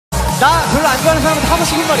나 별로 안 좋아하는 사람한테 하고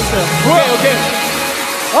싶은 말 있어요. 오케이, 오케이.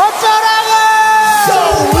 어쩌라고!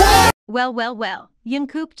 Well,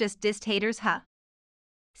 Jungkook just dissed haters, huh?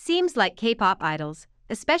 Seems like K-pop idols,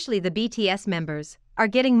 especially the BTS members, are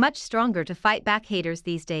getting much stronger to fight back haters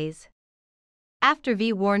these days. After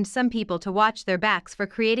V warned some people to watch their backs for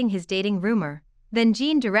creating his dating rumor, then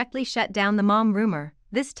Jin directly shut down the mom rumor.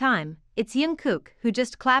 This time, it's Jungkook who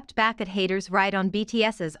just clapped back at haters right on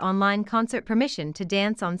BTS's online concert permission to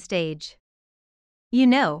dance on stage. You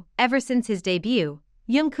know, ever since his debut,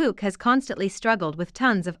 Jungkook has constantly struggled with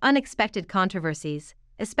tons of unexpected controversies,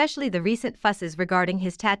 especially the recent fusses regarding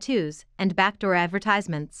his tattoos and backdoor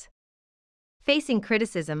advertisements. Facing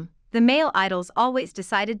criticism, the male idols always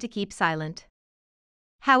decided to keep silent.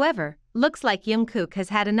 However, looks like Jungkook has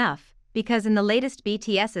had enough, because in the latest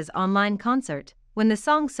BTS's online concert, when the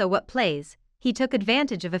song So What plays, he took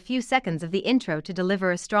advantage of a few seconds of the intro to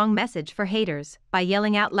deliver a strong message for haters by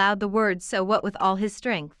yelling out loud the words So What with all his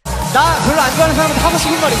strength. 나 별로 안 좋아하는 사람한테 하고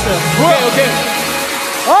싶은 말 있어요. 오케이, 오케이.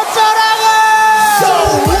 어쩌라고!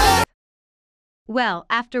 Well,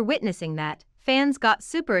 after witnessing that, fans got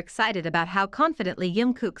super excited about how confidently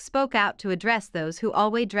Jungkook spoke out to address those who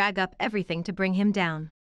always drag up everything to bring him down.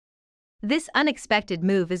 This unexpected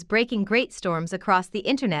move is breaking great storms across the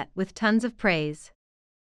internet with tons of praise.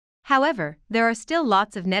 However, there are still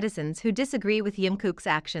lots of netizens who disagree with Jungkook's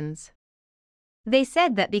actions. They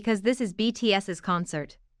said that because this is BTS's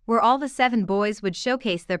concert, where all the 7 boys would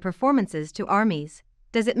showcase their performances to ARMYs,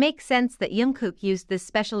 does it make sense that Jungkook used this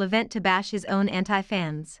special event to bash his own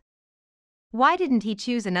anti-fans? Why didn't he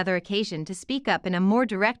choose another occasion to speak up in a more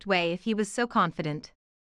direct way if he was so confident?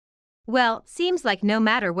 Well, seems like no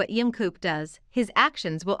matter what Jungkook does, his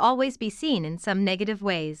actions will always be seen in some negative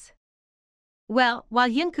ways. Well, while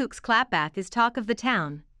Jungkook's clapback is talk of the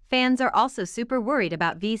town, fans are also super worried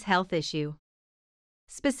about V's health issue.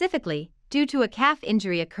 Specifically, due to a calf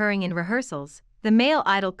injury occurring in rehearsals, the male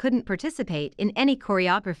idol couldn't participate in any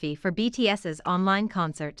choreography for BTS's online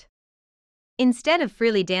concert. Instead of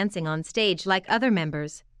freely dancing on stage like other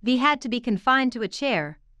members, V had to be confined to a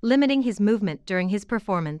chair, limiting his movement during his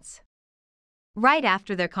performance. Right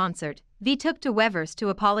after their concert, V took to Weverse to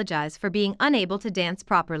apologize for being unable to dance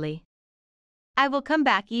properly. I will come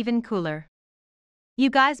back even cooler. You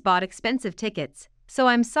guys bought expensive tickets, so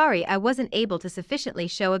I'm sorry I wasn't able to sufficiently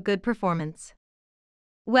show a good performance.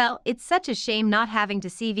 Well, it's such a shame not having to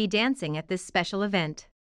see V dancing at this special event.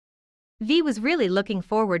 V was really looking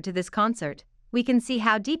forward to this concert. We can see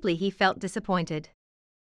how deeply he felt disappointed.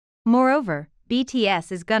 Moreover,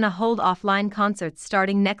 BTS is gonna hold offline concerts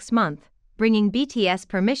starting next month, bringing BTS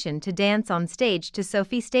permission to dance on stage to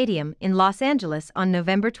Sophie Stadium in Los Angeles on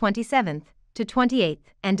November 27th to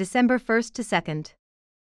 28th and December 1st to 2nd.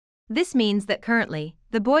 This means that currently,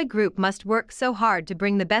 the boy group must work so hard to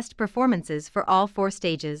bring the best performances for all 4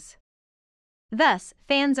 stages. Thus,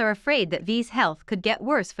 fans are afraid that V's health could get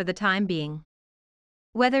worse for the time being.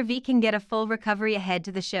 Whether V can get a full recovery ahead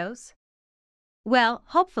to the shows? Well,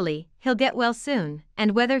 hopefully, he'll get well soon,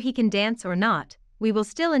 and whether he can dance or not, we will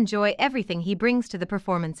still enjoy everything he brings to the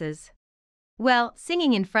performances. Well,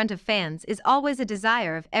 singing in front of fans is always a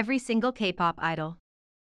desire of every single K-pop idol.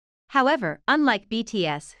 However, unlike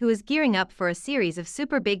BTS, who is gearing up for a series of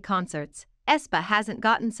super big concerts, aespa hasn't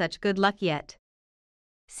gotten such good luck yet.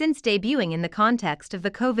 Since debuting in the context of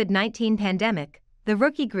the COVID-19 pandemic, the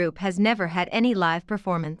rookie group has never had any live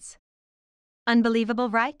performance.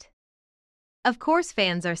 Unbelievable, right? Of course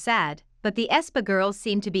fans are sad, but the aespa girls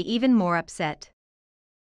seem to be even more upset.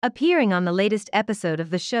 Appearing on the latest episode of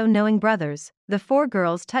the show Knowing Brothers, the 4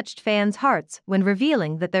 girls touched fans' hearts when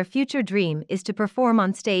revealing that their future dream is to perform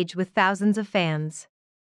on stage with thousands of fans.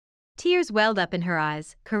 Tears welled up in her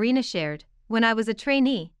eyes, Karina shared, "When I was a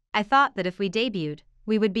trainee, I thought that if we debuted,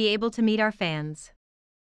 we would be able to meet our fans.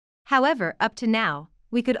 However, up to now,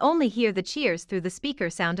 we could only hear the cheers through the speaker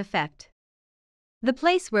sound effect. The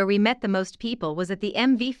place where we met the most people was at the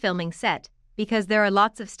MV filming set, because there are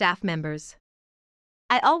lots of staff members.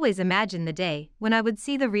 I always imagine the day when I would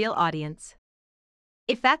see the real audience.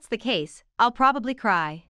 If that's the case, I'll probably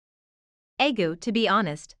cry. Ego, to be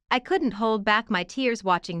honest, I couldn't hold back my tears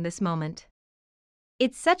watching this moment.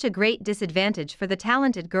 It's such a great disadvantage for the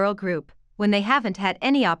talented girl group when they haven't had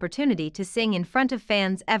any opportunity to sing in front of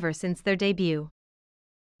fans ever since their debut.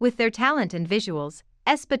 With their talent and visuals,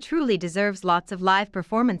 aespa truly deserves lots of live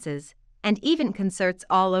performances, and even concerts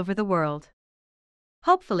all over the world.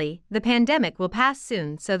 Hopefully, the pandemic will pass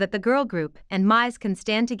soon so that the girl group and MICE can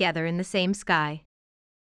stand together in the same sky.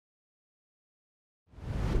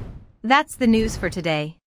 That's the news for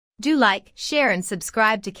today. Do like, share and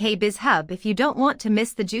subscribe to KbizHub if you don't want to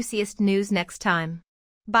miss the juiciest news next time.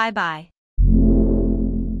 Bye bye.